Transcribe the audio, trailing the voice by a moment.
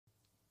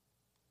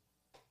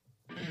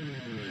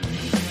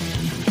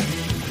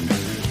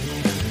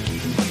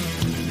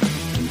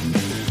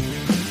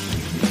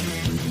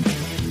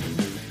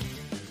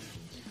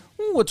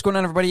What's going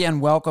on, everybody,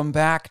 and welcome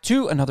back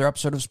to another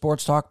episode of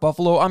Sports Talk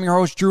Buffalo. I'm your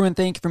host, Drew, and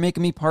thank you for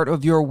making me part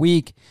of your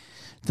week.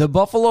 The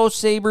Buffalo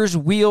Sabres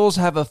wheels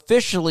have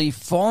officially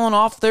fallen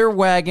off their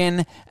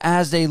wagon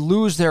as they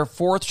lose their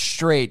fourth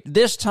straight,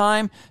 this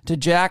time to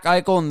Jack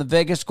Eichel and the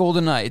Vegas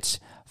Golden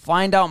Knights.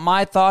 Find out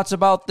my thoughts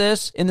about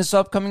this in this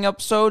upcoming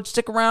episode.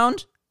 Stick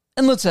around,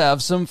 and let's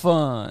have some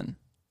fun.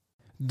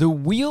 The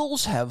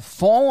wheels have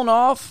fallen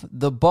off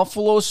the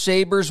Buffalo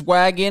Sabres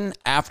wagon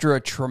after a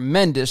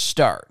tremendous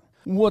start.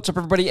 What's up,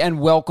 everybody, and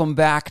welcome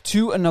back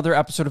to another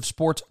episode of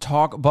Sports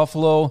Talk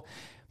Buffalo.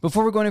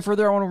 Before we go any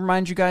further, I want to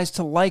remind you guys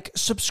to like,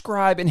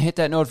 subscribe, and hit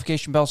that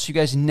notification bell so you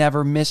guys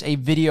never miss a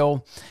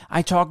video.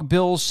 I talk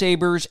Bills,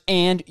 Sabres,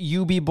 and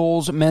UB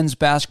Bulls men's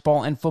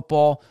basketball and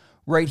football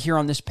right here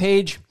on this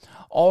page.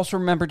 Also,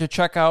 remember to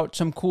check out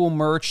some cool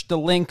merch. The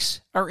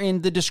links are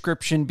in the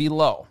description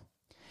below.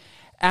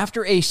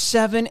 After a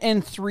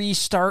 7-3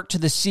 start to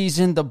the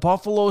season, the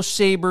Buffalo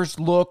Sabres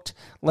looked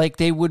like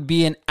they would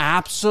be an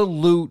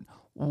absolute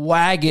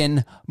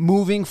wagon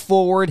moving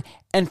forward,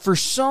 and for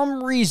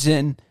some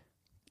reason,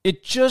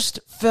 it just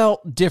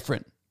felt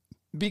different.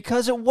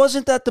 Because it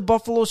wasn't that the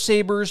Buffalo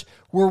Sabres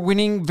were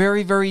winning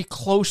very, very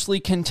closely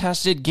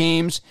contested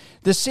games.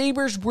 The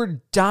Sabres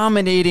were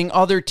dominating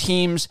other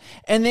teams,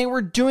 and they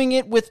were doing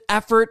it with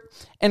effort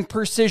and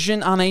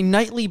precision on a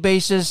nightly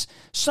basis,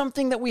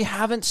 something that we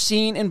haven't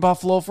seen in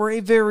Buffalo for a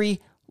very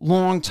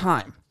long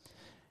time.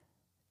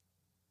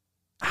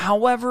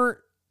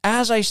 However,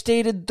 as I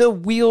stated, the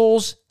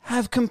wheels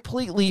have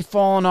completely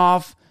fallen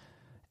off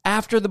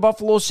after the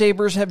Buffalo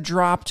Sabres have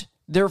dropped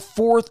their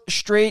fourth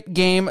straight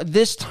game,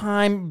 this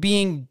time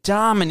being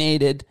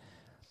dominated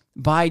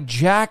by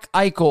Jack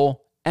Eichel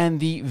and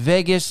the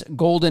Vegas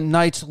Golden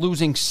Knights,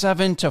 losing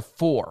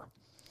 7-4.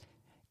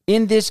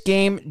 In this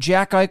game,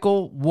 Jack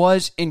Eichel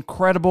was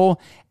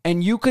incredible,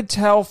 and you could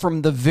tell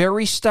from the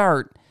very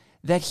start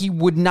that he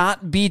would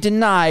not be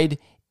denied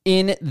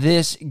in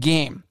this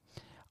game.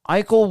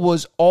 Eichel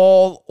was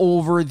all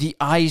over the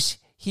ice.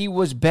 He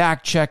was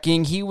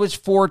back-checking, he was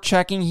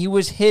forechecking, he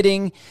was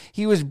hitting,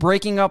 he was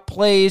breaking up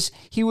plays,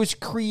 he was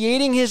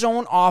creating his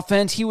own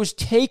offense, he was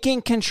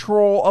taking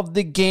control of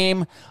the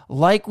game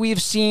like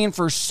we've seen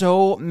for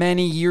so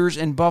many years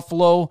in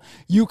Buffalo.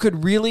 You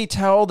could really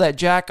tell that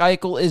Jack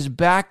Eichel is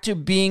back to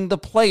being the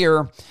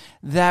player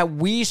that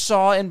we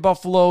saw in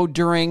Buffalo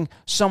during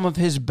some of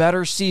his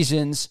better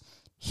seasons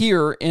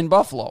here in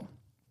Buffalo.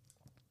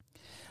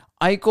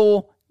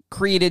 Eichel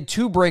created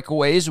two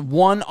breakaways,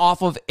 one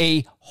off of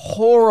a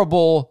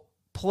horrible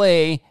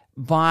play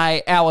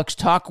by Alex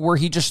Tuch where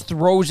he just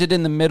throws it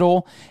in the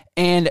middle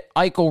and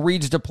Eichel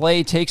reads the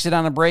play, takes it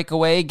on a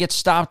breakaway, gets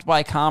stopped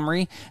by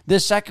Comrie.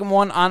 The second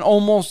one on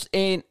almost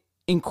an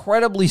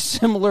incredibly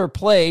similar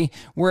play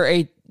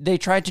where they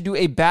tried to do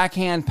a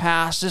backhand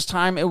pass. This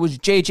time it was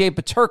J.J.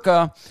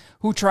 Peterka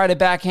who tried a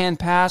backhand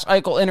pass.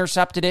 Eichel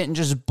intercepted it and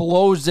just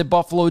blows the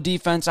Buffalo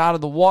defense out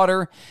of the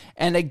water.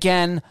 And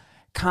again,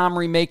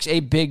 Comrie makes a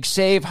big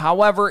save.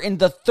 However, in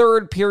the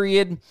third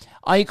period,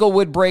 Eichel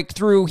would break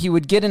through. He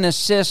would get an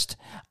assist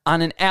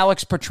on an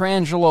Alex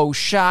Pietrangelo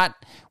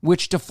shot,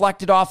 which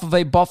deflected off of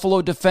a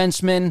Buffalo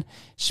defenseman.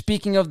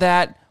 Speaking of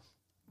that,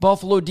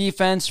 Buffalo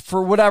defense,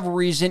 for whatever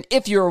reason,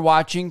 if you're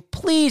watching,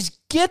 please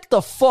get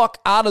the fuck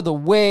out of the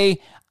way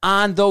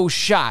on those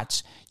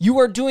shots. You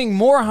are doing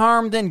more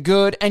harm than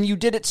good, and you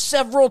did it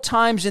several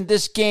times in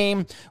this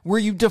game where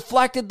you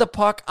deflected the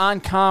puck on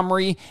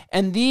Comrie,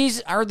 and these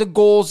are the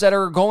goals that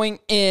are going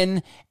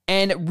in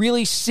and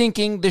really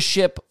sinking the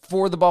ship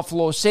for the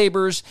Buffalo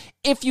Sabres.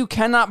 If you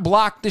cannot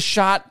block the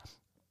shot,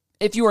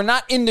 if you are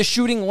not in the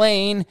shooting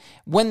lane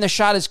when the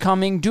shot is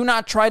coming, do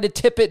not try to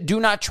tip it.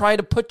 Do not try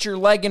to put your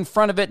leg in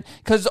front of it,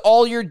 because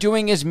all you're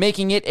doing is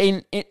making it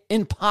an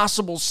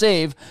impossible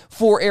save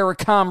for Eric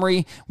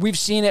Comrie. We've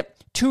seen it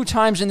two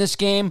times in this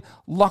game.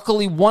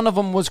 Luckily, one of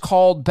them was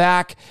called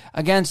back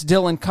against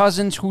Dylan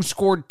Cozens, who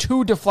scored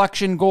two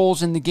deflection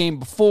goals in the game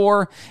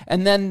before.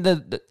 And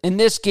then in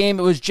this game,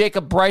 it was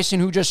Jacob Bryson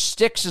who just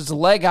sticks his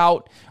leg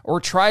out or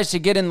tries to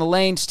get in the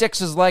lane, sticks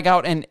his leg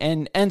out, and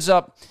ends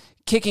up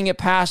kicking it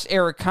past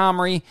Eric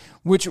Comrie,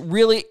 which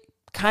really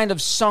kind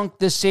of sunk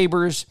the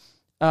Sabres'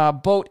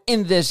 boat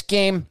in this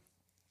game.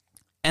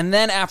 And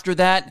then after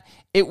that,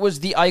 it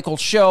was the Eichel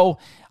show.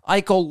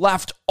 Eichel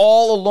left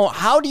all alone.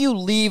 How do you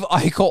leave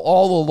Eichel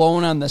all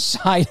alone on the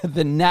side of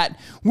the net?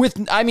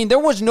 There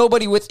was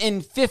nobody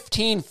within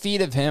 15 feet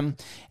of him,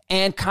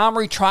 and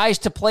Comrie tries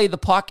to play the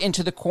puck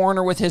into the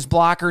corner with his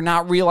blocker,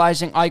 not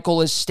realizing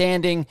Eichel is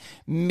standing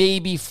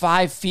maybe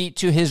 5 feet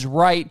to his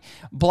right,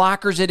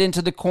 blockers it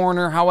into the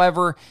corner.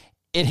 However,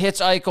 it hits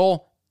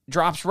Eichel,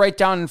 drops right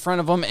down in front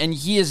of him, and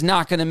he is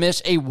not going to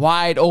miss a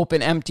wide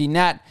open empty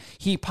net.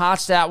 He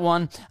pots that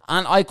one.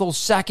 On Eichel's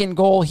second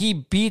goal, he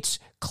beats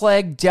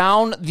Clegg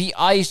down the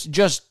ice,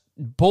 just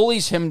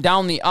bullies him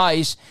down the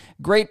ice.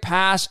 Great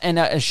pass and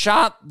a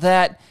shot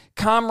that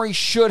Comrie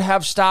should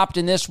have stopped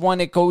in this one.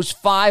 It goes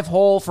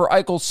 5-hole for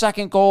Eichel's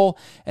second goal.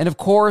 And of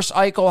course,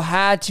 Eichel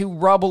had to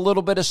rub a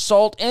little bit of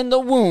salt in the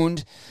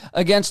wound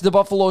against the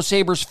Buffalo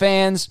Sabres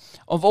fans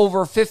of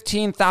over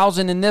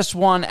 15,000 in this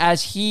one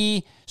as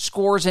he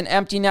scores an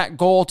empty net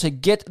goal to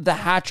get the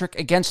hat trick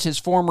against his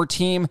former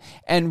team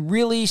and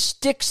really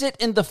sticks it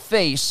in the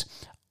face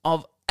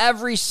of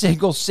every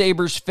single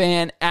Sabres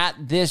fan at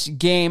this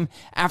game.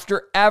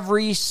 After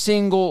every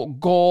single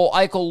goal,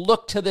 Eichel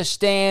looked to the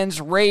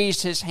stands,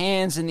 raised his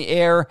hands in the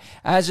air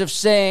as if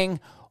saying,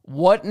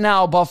 "What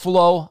now,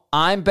 Buffalo?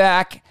 I'm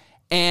back,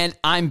 and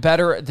I'm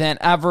better than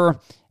ever."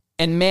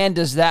 And man,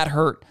 does that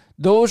hurt.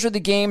 Those are the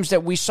games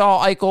that we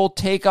saw Eichel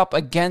take up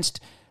against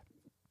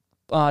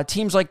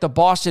teams like the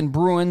Boston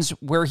Bruins,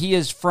 where he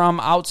is from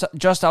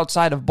just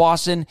outside of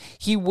Boston.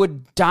 He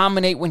would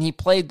dominate when he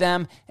played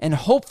them, and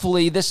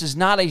hopefully this is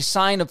not a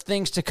sign of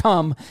things to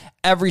come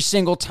every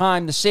single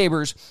time the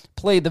Sabres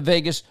play the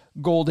Vegas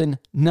Golden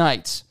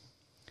Knights.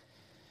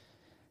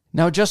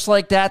 Now, just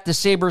like that, the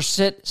Sabres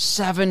sit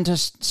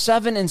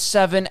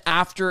 7-7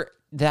 after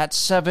that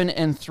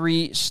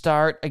 7-3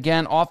 start.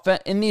 Again,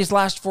 in these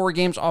last 4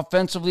 games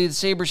offensively, the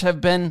Sabres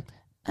have been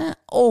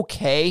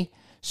okay,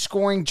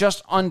 scoring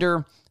just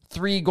under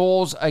 3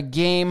 goals a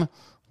game,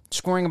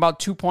 scoring about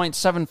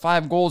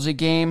 2.75 goals a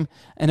game.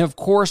 And of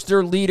course,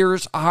 their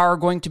leaders are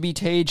going to be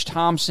Tage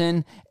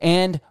Thompson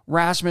and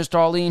Rasmus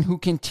Dahlin, who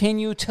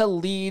continue to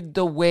lead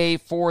the way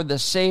for the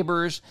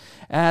Sabres,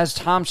 as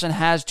Thompson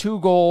has 2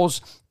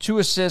 goals, 2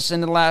 assists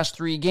in the last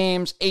 3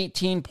 games,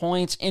 18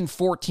 points in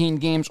 14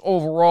 games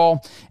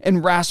overall,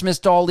 and Rasmus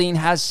Dahlin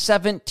has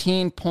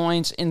 17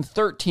 points in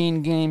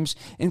 13 games,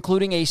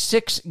 including a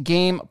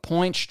 6-game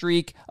point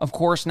streak, of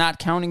course, not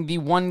counting the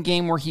 1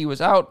 game where he was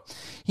out.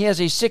 He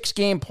has a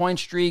 6-game point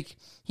streak.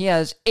 He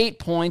has 8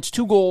 points,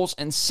 2 goals,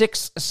 and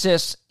 6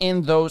 assists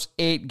in those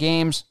 8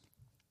 games.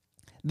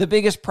 The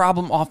biggest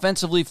problem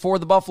offensively for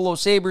the Buffalo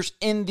Sabres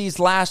in these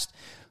last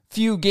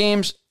few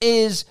games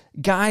is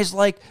guys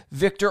like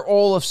Victor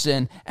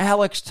Olofsson,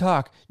 Alex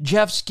Tuch,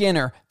 Jeff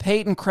Skinner,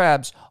 Peyton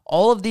Krebs.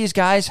 All of these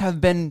guys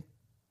have been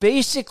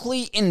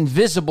basically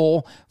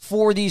invisible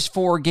for these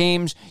 4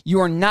 games. You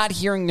are not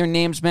hearing their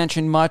names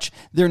mentioned much.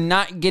 They're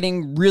not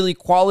getting really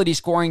quality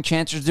scoring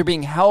chances. They're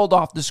being held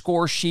off the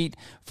score sheet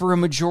for a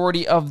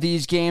majority of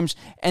these games,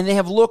 and they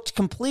have looked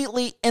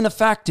completely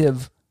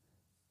ineffective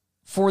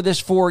for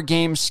this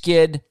 4-game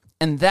skid,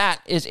 and that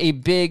is a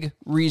big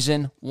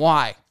reason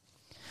why.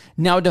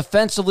 Now,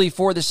 defensively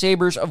for the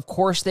Sabres, of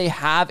course, they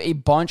have a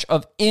bunch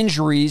of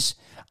injuries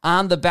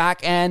on the back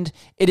end.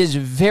 It is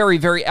very,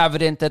 very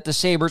evident that the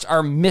Sabres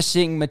are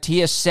missing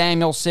Matthias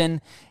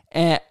Samuelsson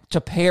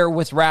to pair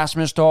with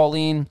Rasmus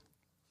Dahlin,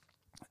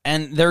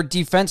 and their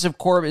defensive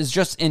corps is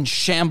just in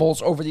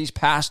shambles over these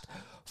past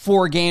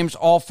 4 games.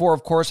 All 4,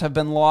 of course, have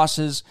been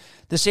losses.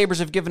 The Sabres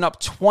have given up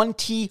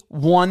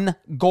 21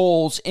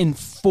 goals in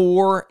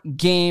 4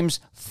 games,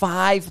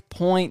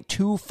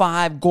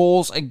 5.25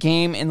 goals a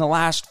game in the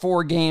last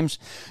 4 games.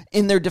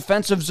 In their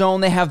defensive zone,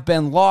 they have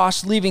been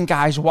lost, leaving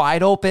guys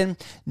wide open,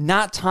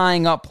 not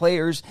tying up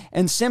players,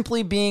 and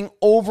simply being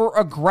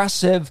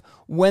over-aggressive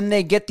when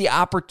they get the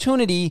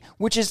opportunity,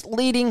 which is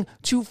leading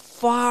to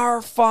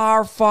far,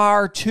 far,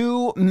 far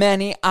too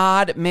many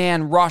odd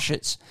man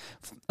rushes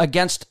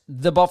against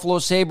the Buffalo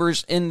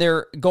Sabres in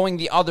their going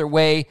the other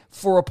way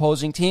for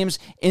opposing teams.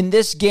 In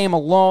this game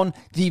alone,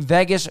 the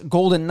Vegas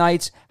Golden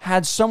Knights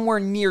had somewhere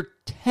near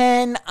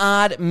 10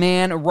 odd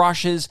man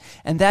rushes,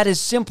 and that is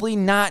simply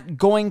not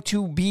going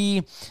to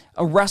be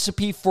a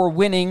recipe for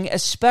winning,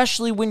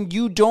 especially when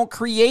you don't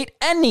create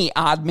any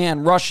odd man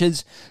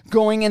rushes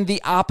going in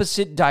the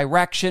opposite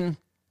direction.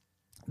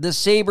 The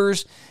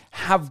Sabres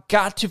have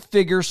got to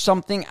figure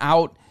something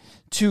out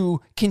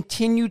to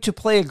continue to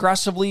play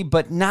aggressively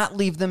but not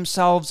leave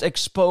themselves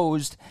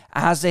exposed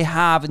as they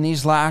have in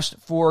these last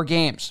 4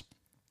 games.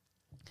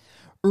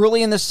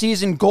 Early in the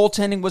season,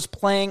 goaltending was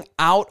playing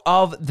out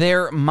of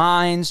their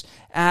minds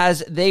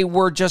as they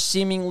were just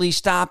seemingly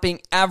stopping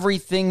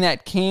everything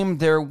that came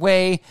their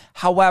way.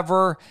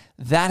 However,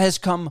 that has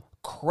come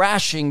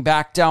crashing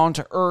back down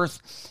to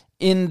earth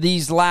in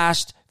these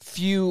last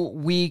few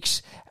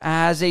weeks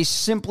as they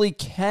simply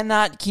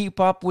cannot keep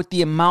up with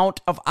the amount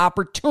of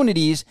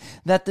opportunities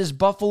that this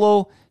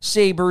Buffalo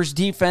Sabres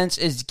defense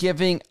is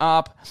giving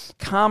up.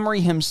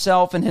 Comrie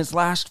himself in his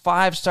last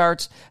 5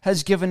 starts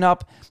has given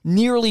up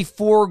nearly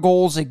 4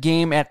 goals a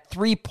game at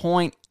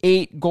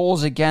 3.8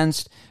 goals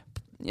against.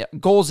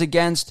 Goals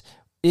against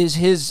is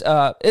his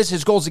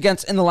goals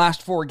against in the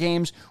last 4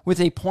 games with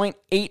a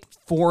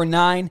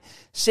 .849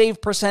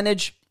 save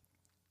percentage.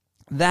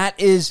 That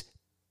is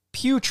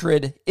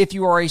putrid if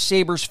you are a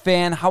Sabres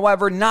fan.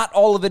 However, not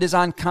all of it is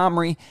on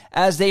Comrie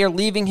as they are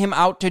leaving him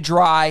out to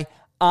dry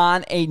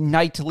on a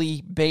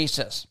nightly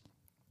basis.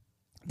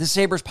 The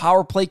Sabres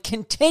power play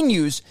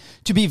continues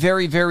to be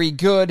very, very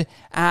good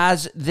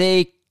as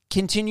they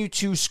continue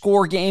to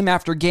score game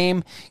after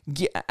game.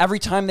 Every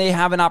time they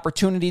have an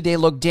opportunity, they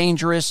look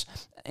dangerous,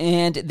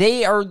 and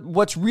they are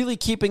what's really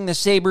keeping the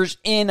Sabres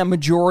in a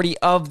majority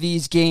of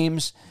these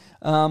games.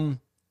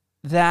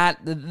 that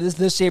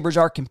the Sabres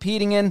are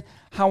competing in.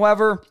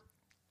 However,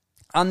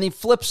 on the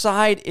flip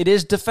side, it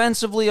is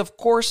defensively, of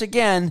course,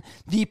 again,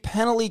 the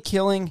penalty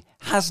killing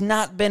has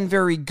not been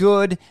very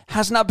good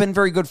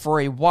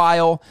for a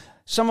while.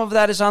 Some of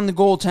that is on the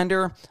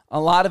goaltender. A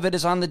lot of it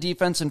is on the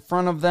defense in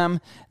front of them.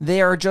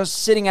 They are just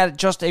sitting at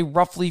just a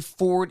roughly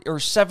 40 or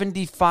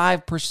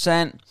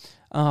 75%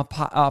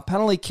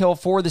 penalty kill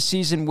for the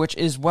season, which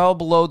is well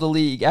below the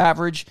league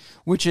average,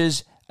 which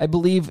is, I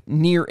believe,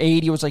 near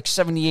 80. It was like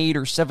 78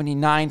 or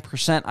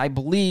 79%, I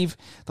believe,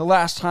 the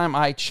last time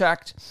I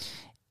checked.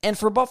 And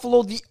for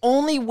Buffalo, the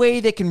only way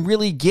they can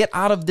really get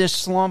out of this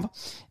slump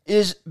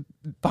is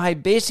by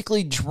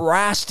basically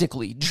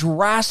drastically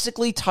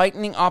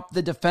tightening up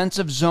the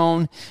defensive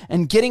zone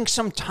and getting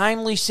some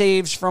timely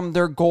saves from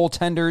their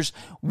goaltenders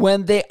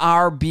when they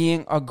are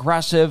being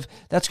aggressive.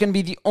 That's going to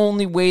be the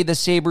only way the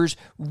Sabres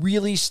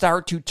really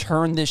start to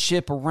turn this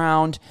ship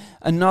around.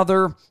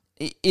 Another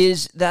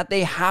is that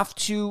they have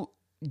to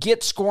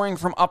get scoring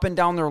from up and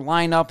down their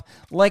lineup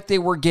like they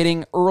were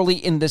getting early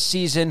in the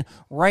season.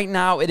 Right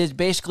now, it is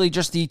basically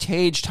just the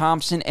Tage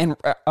Thompson and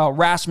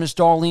Rasmus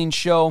Dahlin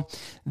show.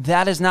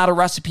 That is not a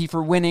recipe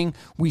for winning.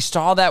 We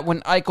saw that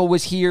when Eichel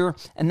was here,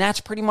 and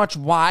that's pretty much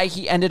why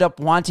he ended up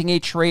wanting a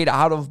trade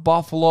out of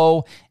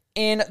Buffalo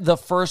in the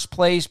first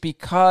place,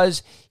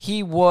 because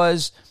he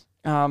was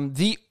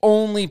the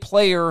only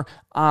player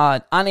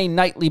on a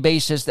nightly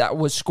basis that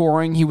was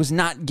scoring. He was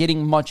not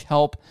getting much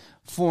help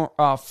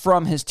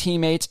from his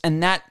teammates,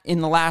 and that in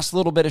the last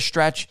little bit of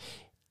stretch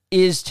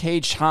is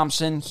Tage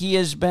Thompson. He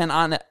has been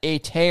on a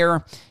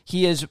tear.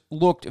 He has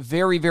looked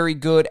very, very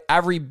good.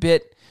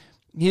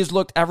 He has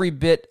looked every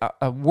bit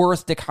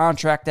worth the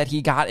contract that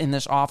he got in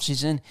this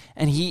offseason,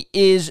 and he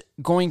is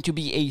going to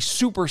be a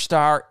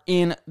superstar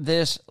in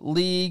this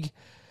league.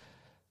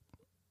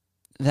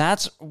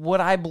 That's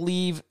what I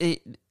believe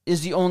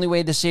is the only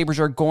way the Sabres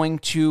are going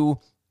to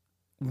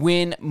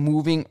win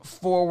moving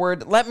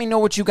forward. Let me know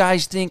what you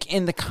guys think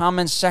in the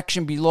comments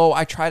section below.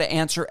 I try to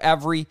answer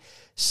every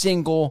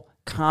single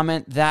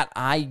comment that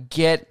I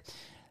get.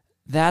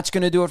 That's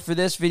going to do it for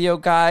this video,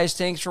 guys.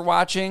 Thanks for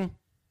watching.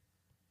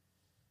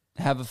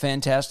 Have a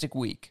fantastic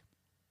week.